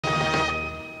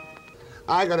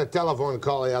I got a telephone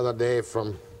call the other day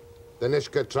from the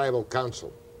Nisga'a Tribal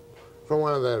Council, from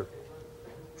one of their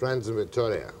friends in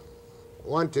Victoria.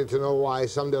 Wanted to know why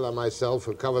somebody like myself,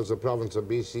 who covers the province of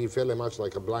BC fairly much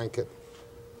like a blanket,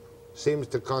 seems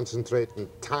to concentrate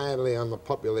entirely on the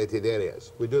populated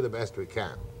areas. We do the best we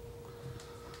can.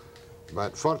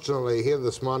 But fortunately, here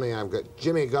this morning, I've got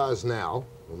Jimmy Gosnell,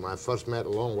 whom I first met a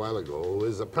long while ago, who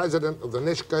is the president of the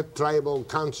Nisga'a Tribal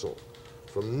Council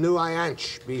from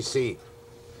Nisga'a, BC.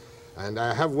 And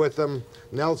I have with him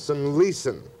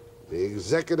Leeson, the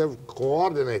executive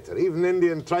coordinator. Even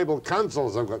Indian tribal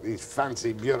councils have got these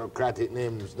fancy bureaucratic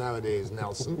names nowadays,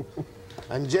 Nelson.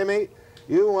 And Jimmy,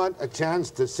 you want a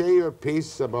chance to say your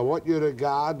piece about what you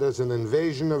regard as an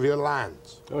invasion of your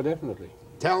lands. Oh, definitely.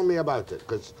 Tell me about it,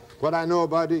 because what I know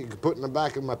about it, you can put in the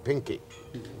back of my pinky.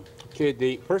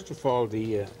 Okay, first of all,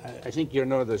 I think you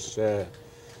know this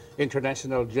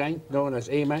international giant known as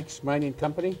Amex Mining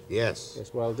Company? Yes.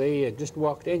 Yes, well, they just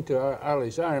walked into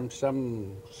Arley's Arms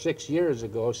some 6 years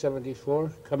ago,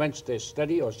 74, commenced a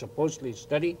study, or supposedly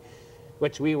study,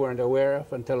 which we weren't aware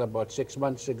of until about 6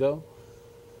 months ago.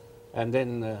 And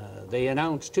then they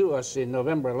announced to us in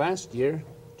November last year,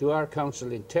 to our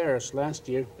council in Terrace last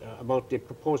year, about the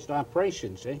proposed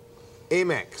operations, eh?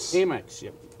 Amex. Amex,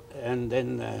 yeah. And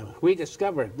then we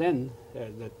discovered then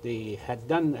that they had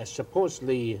done a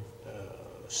supposedly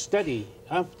study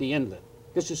of the inlet.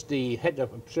 This is the head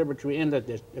of Observatory Inlet.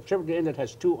 The Observatory Inlet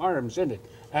has 2 arms in it,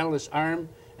 Alice Arm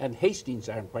and Hastings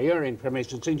Arm, for your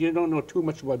information. Since you don't know too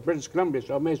much about British Columbia,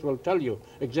 so I may as well tell you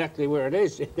exactly where it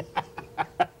is.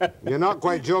 You're not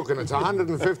quite joking. It's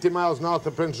 150 miles north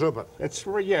of Prince Rupert. It's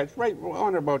right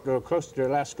on about close to the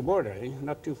Alaska border, eh?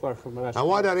 Not too far from Alaska. And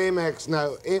what are Amex now?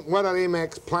 What are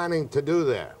Amex planning to do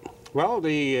there? Well,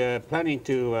 they planning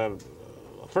to.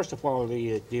 First of all,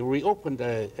 they reopened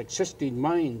an existing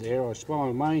mine there, or a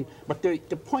small mine. But the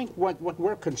point, what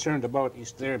we're concerned about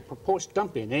is their proposed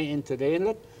dumping into the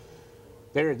inlet.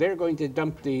 They're going to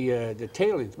dump the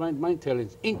tailings, mine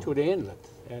tailings, into the inlet.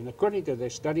 And according to their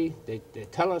study, they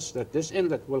tell us that this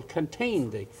inlet will contain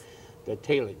the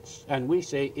tailings. And we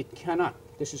say it cannot.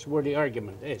 This is where the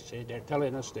argument is. They're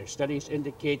telling us their studies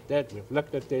indicate that. We've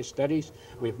looked at their studies.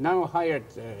 We've now hired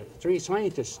 3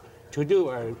 scientists to do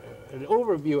an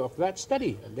overview of that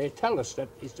study. And they tell us that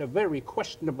it's a very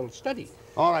questionable study.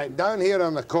 All right, down here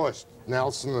on the coast,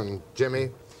 Nelson and Jimmy,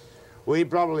 we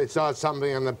probably saw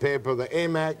something in the paper. The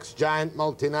Amex, giant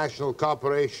multinational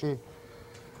corporation,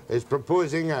 is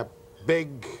proposing a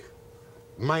big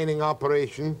mining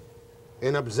operation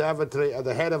in Observatory, at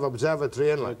the head of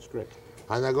Observatory Inlet. That's correct.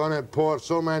 And they're going to pour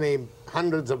so many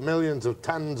hundreds of millions of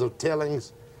tons of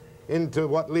tailings into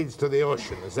what leads to the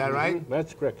ocean. Is that right?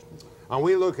 That's correct. And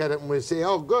we look at it and we say,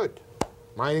 oh, good.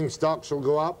 Mining stocks will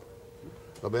go up.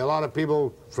 There'll be a lot of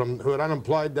people who are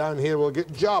unemployed down here will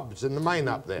get jobs in the mine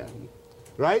up there.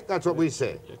 Right? That's what we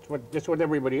say. That's what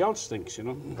everybody else thinks, you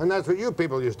know. And that's what you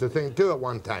people used to think too at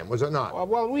one time, was it not?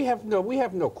 Well, we have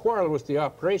no quarrel with the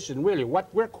operation, really. What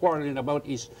we're quarreling about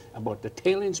is about the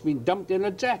tailings being dumped in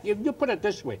a jack. You put it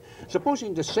this way: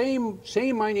 supposing the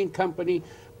same mining company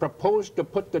proposed to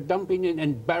put the dumping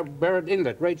in Barrett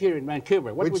Inlet right here in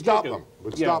Vancouver, what would you do? Them.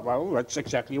 We'd yeah, stop well, that's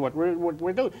exactly what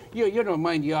we're doing. You don't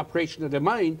mind the operation of the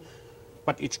mine,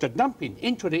 but it's the dumping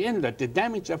into the inlet. The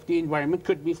damage of the environment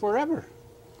could be forever.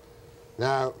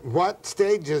 Now, what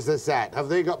stage is this at? Have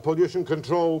they got pollution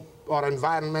control or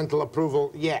environmental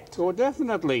approval yet? Oh,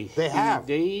 definitely. They have?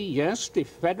 Yes,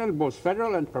 both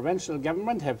federal and provincial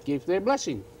government have given their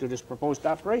blessing to this proposed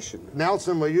operation.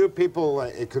 Nelson, were you people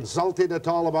consulted at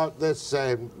all about this,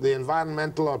 the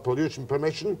environmental or pollution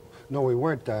permission? No, we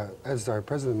weren't. As our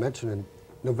president mentioned, in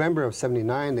November of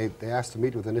 '79, they asked to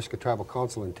meet with the Nisga'a Tribal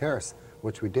Council in Terrace,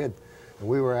 which we did. And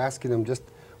we were asking them just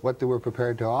what they were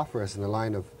prepared to offer us in the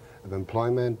line of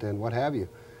employment and what have you.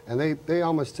 And they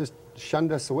almost just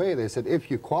shunned us away. They said, if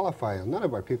you qualify, and none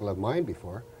of our people have mined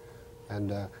before.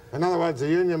 And in other words, the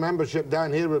union membership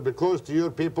down here would be closed to your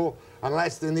people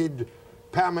unless they need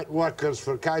permit workers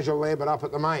for casual labor up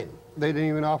at the mine. They didn't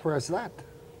even offer us that.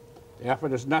 They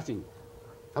offered us nothing.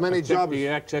 How many except jobs? The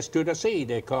access to the sea,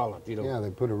 they call it, you know. Yeah,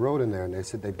 they put a road in there and they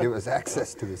said they'd give us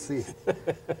access to the sea.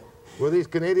 Were these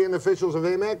Canadian officials of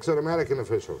Amex or American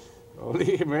officials? Well,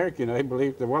 the American, I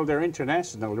believe, well, they're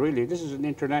international, really. This is an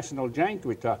international giant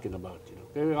we're talking about, you know.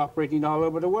 They're operating all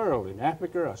over the world, in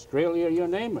Africa, Australia, you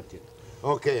name it. You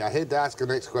know. Okay, I hate to ask the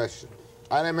next question.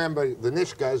 I remember the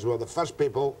Nisga's were the first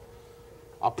people,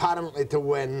 apparently, to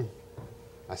win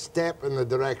a step in the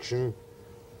direction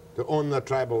to own their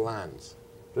tribal lands.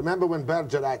 Remember when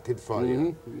Berger acted for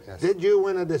you? Yes. Did you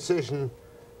win a decision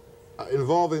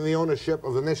involving the ownership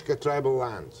of the Nisga'a tribal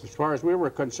lands? As far as we were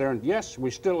concerned, yes,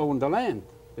 we still own the land.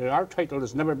 Our title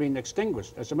has never been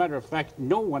extinguished. As a matter of fact,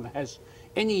 no one has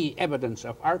any evidence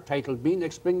of our title being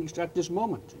extinguished at this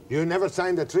moment. You never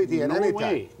signed a treaty at any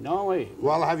time? No way.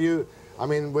 Well, have you... I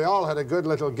mean, we all had a good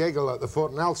little giggle at the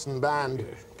Fort Nelson band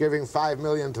giving $5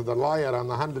 million to the lawyer on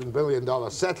the $100 billion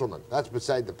settlement. That's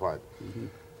beside the point.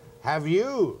 Are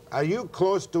you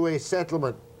close to a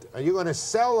settlement? Are you going to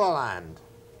sell the land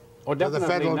to the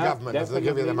federal government if they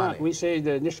give you the money? We say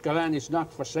the Nisga'a land is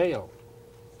not for sale.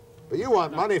 But you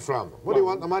want money from them. What do you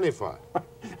want the money for?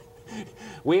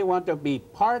 We want to be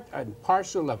part and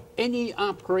parcel of any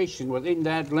operation within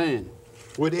that land.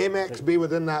 Would Amex be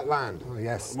within that land? Oh,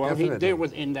 yes, Well, definitely. they're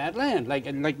within that land.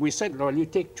 Like we said, Lord, you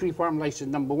take tree farm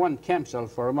license number 1, Camsell,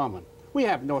 for a moment. We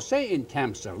have no say in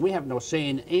Camsell. We have no say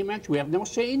in Amex. We have no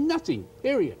say in nothing,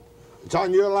 period. It's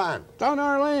on your land? It's on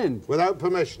our land. Without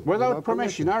permission? Without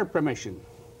permission, our permission.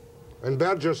 And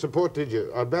Berger supported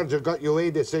you, or Berger got you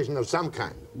a decision of some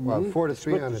kind? Well, 4-3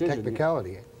 Split on a decision,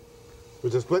 technicality. It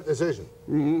was a split decision?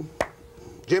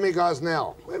 Jimmy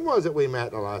Gosnell, when was it we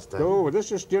met the last time? Oh,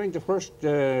 this is during the first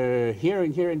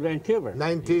hearing here in Vancouver.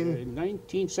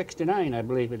 1969, I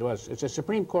believe it was. It's a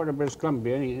Supreme Court of British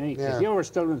Columbia. Yeah. You were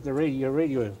still in the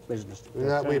radio business. In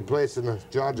that wee place in the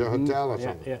Georgia Hotel or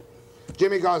something? Yeah.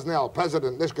 Jimmy Gosnell,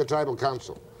 President, Nisga'a Tribal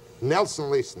Council. Nelson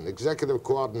Leeson, Executive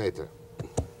Coordinator.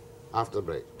 After the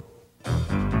break.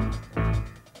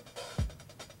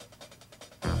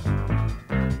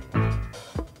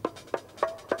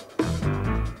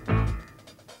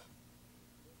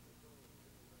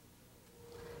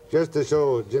 Just to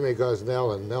show Jimmy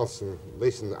Gosnell and Nelson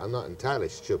Leeson I'm not entirely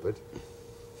stupid,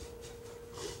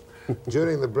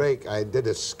 during the break I did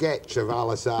a sketch of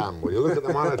Al-Assam. Will you look at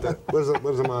the monitor? Where's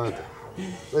the monitor?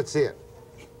 Let's see it.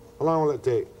 How long will it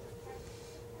take?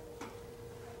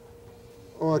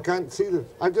 Oh, I can't see the...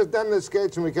 I've just done this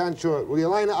sketch and we can't show it. Will you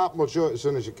line it up and we'll show it as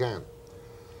soon as you can?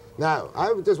 Now,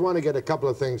 I just want to get a couple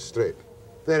of things straight.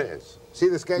 There it is. See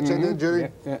the sketch I did, Judy?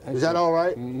 Yeah, is that all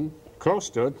right? Close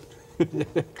to it.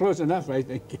 Close enough, I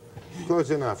think.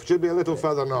 Close enough. Should be a little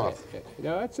further north.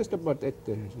 No, that's just about it.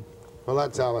 Well,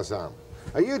 that's Al-Assam.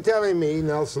 Are you telling me,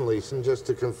 Nelson Leeson, just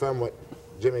to confirm what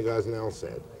Jimmy Gosnell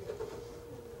said,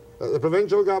 that the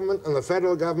provincial government and the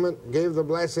federal government gave the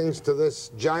blessings to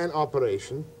this giant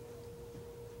operation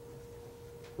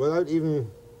without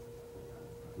even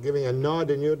giving a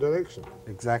nod in your direction?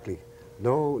 Exactly.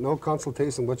 No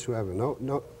consultation whatsoever.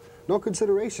 No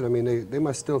consideration. I mean, they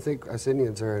must still think us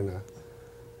Indians are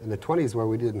in the 20s where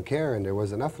we didn't care and there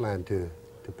was enough land to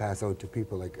pass out to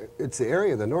people. Like, it's the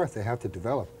area of the north they have to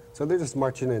develop. So they're just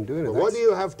marching in and doing it. But what do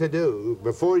you have to do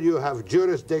before you have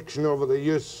jurisdiction over the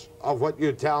use of what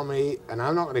you tell me, and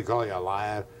I'm not going to call you a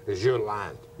liar, is your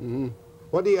land?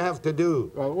 What do you have to do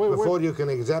before you can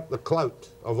accept the clout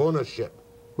of ownership?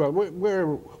 Well,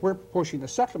 we're proposing a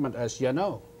settlement, as you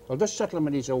know. Well, this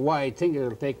settlement is a wide thing.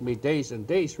 It'll take me days and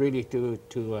days, really, to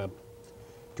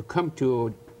come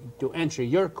to answer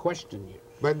your question here.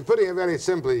 But putting it very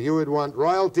simply, you would want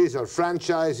royalties or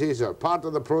franchises or part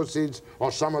of the proceeds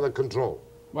or some of the control.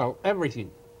 Well, everything.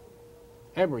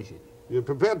 Everything. You're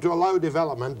prepared to allow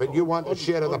development, but you want a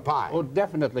share of the pie. Oh,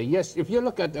 definitely, yes. If you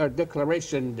look at our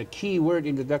declaration, the key word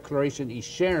in the declaration is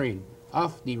sharing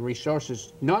of the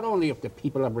resources, not only of the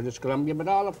people of British Columbia, but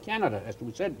all of Canada, as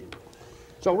we said.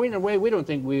 So in a way, we don't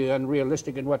think we're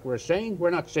unrealistic in what we're saying. We're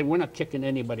not saying we're not kicking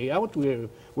anybody out. We're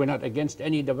not against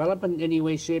any development in any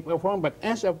way, shape, or form. But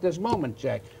as of this moment,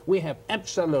 Jack, we have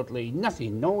absolutely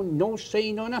nothing, no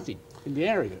say, no nothing in the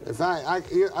area. If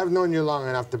I've known you long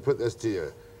enough to put this to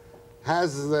you.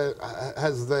 Has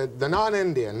the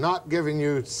non-Indian not given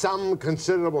you some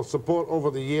considerable support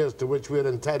over the years to which we're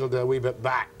entitled to a wee bit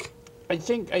back? I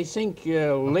think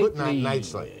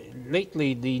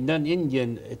lately the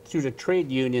non-Indian, through the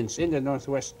trade unions in the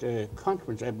Northwest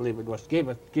Conference, I believe it was, gave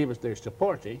us their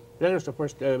support. That was the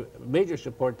first major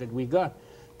support that we got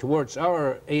towards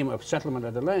our aim of settlement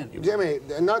of the land. Jimmy,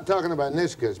 I'm not talking about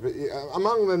Nisga's, but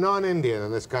among the non-Indian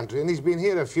in this country, and he's been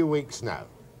here a few weeks now,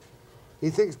 he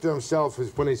thinks to himself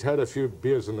when he's had a few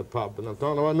beers in the pub, and I'm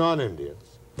talking about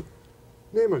non-Indians,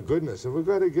 name of goodness, have we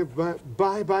got to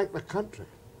buy back the country?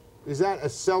 Is that a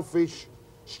selfish,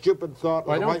 stupid thought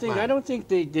of a white man? I don't think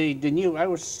the new... I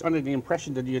was under the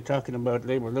impression that you're talking about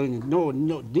labor unions.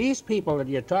 No, these people that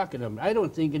you're talking about, I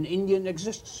don't think an Indian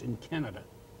exists in Canada,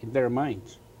 in their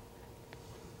minds.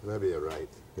 Maybe you're right.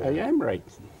 Yeah. I am right.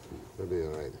 Maybe you're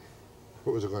right.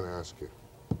 What was I going to ask you?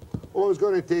 Oh, I was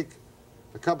going to take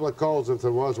a couple of calls, if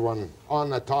there was one, on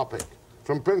the topic.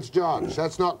 From Prince George.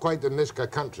 That's not quite the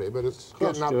Nisga'a country, but it's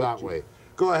getting up that way.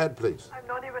 Go ahead, please. I'm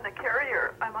not even a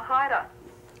carrier. I'm a hider.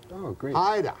 Oh, great.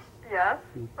 Ida, Yes,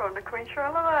 from the Queen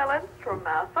Charlotte Islands, from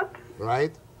Masset.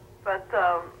 right? But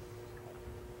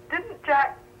didn't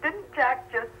Jack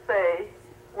just say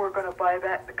we're going to buy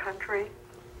back the country?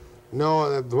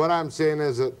 No, what I'm saying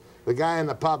is that the guy in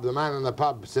the pub, the man in the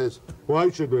pub says,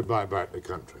 why should we buy back the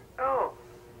country? Oh,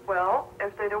 well,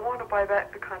 if they don't want to buy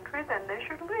back the country, then they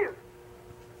should leave.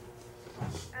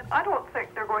 And I don't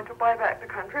think they're going to buy back the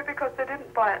country because they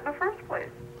didn't buy it in the first place.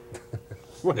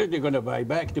 What are they going to buy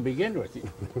back to begin with?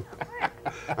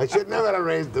 I should never have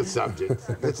raised the subject.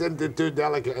 It's into too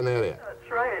delicate an area.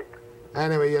 That's right.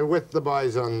 Anyway, you're with the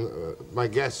boys on, my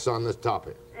guests on this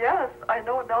topic. Yes, I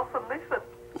know Nelson Leeson.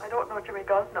 I don't know Jimmy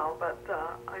Gosnell, but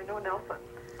I know Nelson.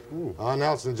 Oh,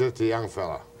 Nelson's just a young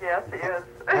fella. Yes, he is.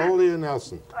 How old are you,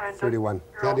 Nelson? I'm just 31.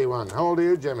 a girl. 31. How old are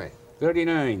you, Jimmy?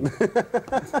 39.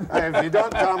 If you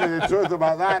don't tell me the truth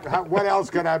about that, what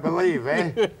else can I believe,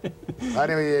 eh?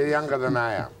 Anyway, you're younger than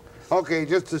I am. Okay,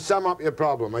 just to sum up your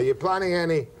problem, are you planning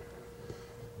any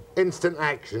instant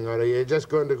action, or are you just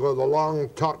going to go the long,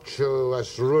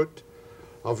 tortuous route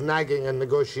of nagging and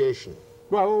negotiation?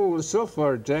 Well, so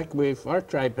far, Jack, our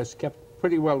tribe has kept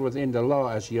pretty well within the law,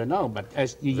 as you know. But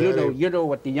as you know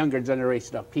what the younger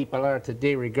generation of people are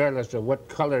today, regardless of what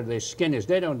color their skin is.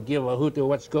 They don't give a hoot of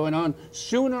what's going on.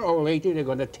 Sooner or later, they're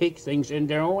going to take things in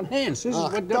their own hands. This is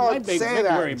what my big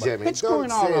worry about. Jimmy, It's going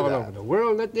all over the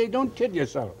world. They don't kid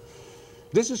yourself.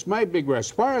 This is my big worry. As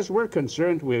far as we're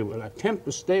concerned, we will attempt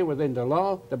to stay within the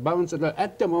law, the bounds of the law.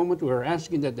 At the moment, we're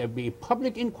asking that there be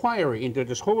public inquiry into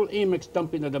this whole Amex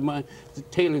dumping of the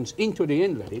tailings into the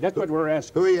inlet. That's what we're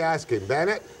asking. Who are you asking,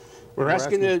 Bennett? We're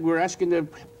asking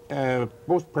the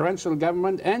both provincial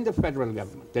government and the federal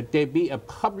government that there be a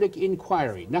public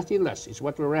inquiry. Nothing less is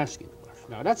what we're asking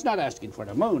for. Now, that's not asking for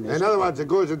the moon. In other words, it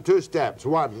goes in two steps.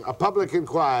 One, a public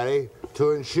inquiry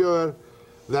to ensure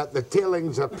that the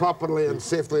tailings are properly and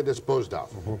safely disposed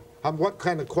of. And what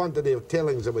kind of quantity of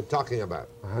tailings are we talking about?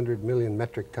 100 million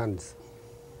metric tons.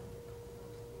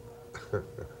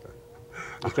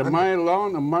 It's a mile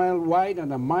long, a mile wide,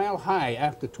 and a mile high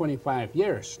after 25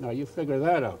 years. Now, you figure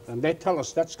that out. And they tell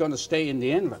us that's going to stay in the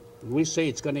inlet. And we say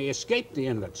it's going to escape the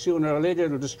inlet. Sooner or later,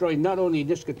 it'll destroy not only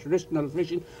this traditional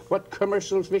fishing, but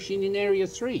commercial fishing in Area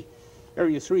 3.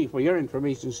 Area 3, for your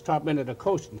information, is top end of the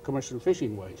coast in commercial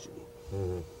fishing-wise.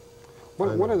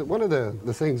 One of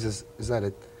the things is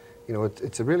that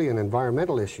it's really an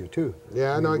environmental issue too.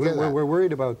 Yeah, I get that. We're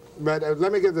worried about. But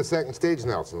let me give the second stage,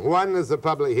 Nelson. One is the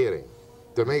public hearing,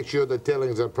 to make sure the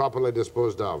tailings are properly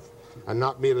disposed of and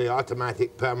not merely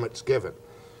automatic permits given.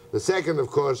 The second, of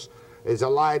course, is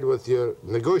allied with your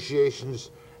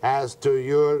negotiations as to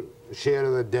your share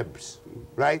of the dibs,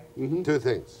 right? Two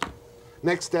things.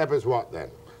 Next step is what then?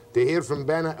 To hear from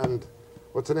Bennett and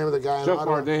what's the name of the guy in So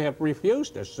Ottawa? far, they have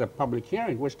refused us a public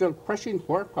hearing. We're still pushing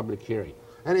for a public hearing.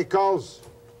 Any calls?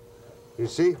 You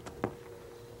see?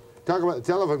 Talk about the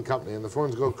telephone company and the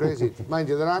phones go crazy. Mind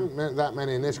you, there aren't that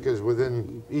many Nisga's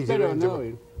within easy They don't range of...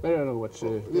 know. They don't know what's. They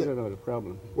don't know the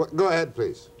problem. Go ahead,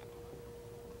 please.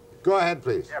 Go ahead,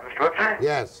 please. Yeah, Mr. Webster?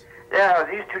 Yes. Yeah,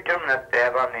 these two gentlemen that they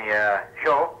have on the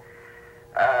show,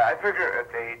 I figure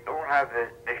if they don't have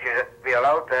they should be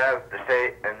allowed to have the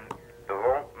say in the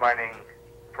whole mining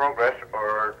progress,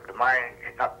 or the mine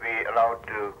should not be allowed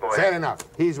to go Fair ahead. enough.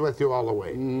 He's with you all the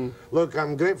way. Look,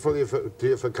 I'm grateful to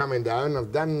you for coming down.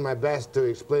 I've done my best to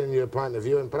explain your point of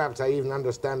view, and perhaps I even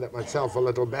understand it myself a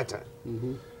little better.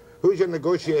 Who's your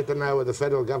negotiator now with the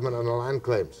federal government on the land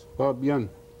claims? Bob Yun.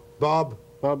 Bob?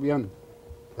 Bob Yun.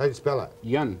 How do you spell it?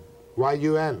 Yun.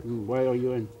 Y-U-N?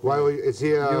 Y-O-U-N. Is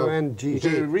he a... U-N-G. He's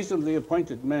a recently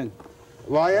appointed man.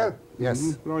 Lawyer?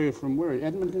 Yes. Lawyer from where?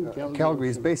 Edmonton? Calgary.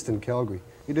 He's based in Calgary.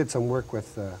 He did some work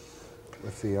with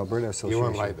the Alberta Association. You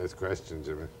won't like this question,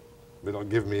 Jimmy. It'll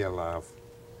give me a laugh.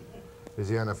 Is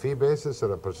he on a fee basis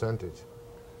or a percentage?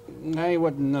 I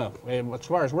wouldn't know. As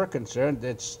far as we're concerned,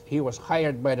 he was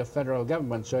hired by the federal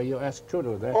government, so you ask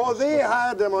Trudeau that. Oh, they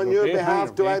hired him on your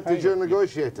behalf to act as your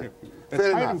negotiator. It's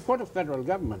Fair hired him enough. for the federal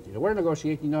government. We're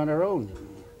negotiating on our own.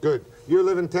 Good. You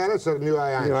live in Terrace or New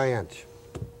Ianch? New Ianch.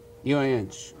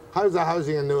 UINs. How's the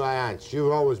housing in New Ianch?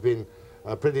 You've always been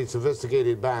a pretty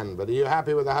sophisticated band, but are you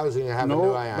happy with the housing you have in New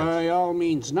No, Ianch? by all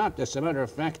means not. As a matter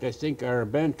of fact, I think our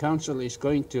band council is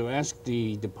going to ask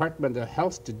the Department of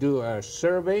Health to do a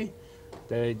survey,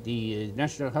 the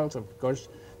National Health, of course,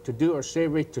 to do a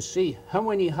survey to see how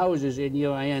many houses in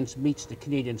UINs meets the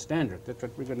Canadian standard. That's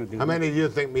what we're going to do. How many do you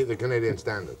think meet the Canadian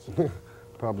standards?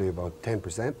 Probably about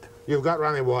 10%. You've got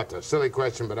running water. Silly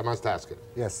question, but I must ask it.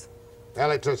 Yes.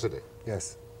 Electricity,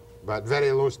 Yes. but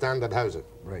very low standard housing.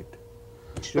 Right.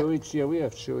 Sewage, yeah, we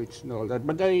have sewage and all that.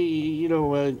 But you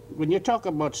know, when you talk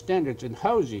about standards in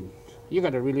housing, you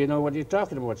got to really know what you're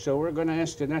talking about. So we're going to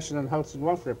ask the National Health and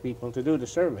Welfare people to do the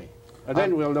survey. And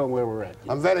then we'll know where we're at.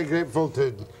 I'm very grateful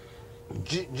to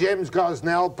James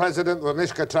Gosnell, President of the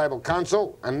Nisga'a Tribal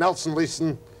Council, and Nelson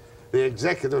Leeson, the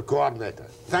Executive Coordinator.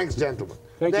 Thanks, gentlemen.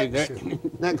 Thank you,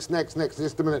 next.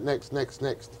 Just a minute. Next,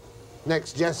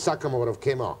 Jess Suckamore of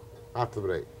Kmart after the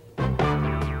break.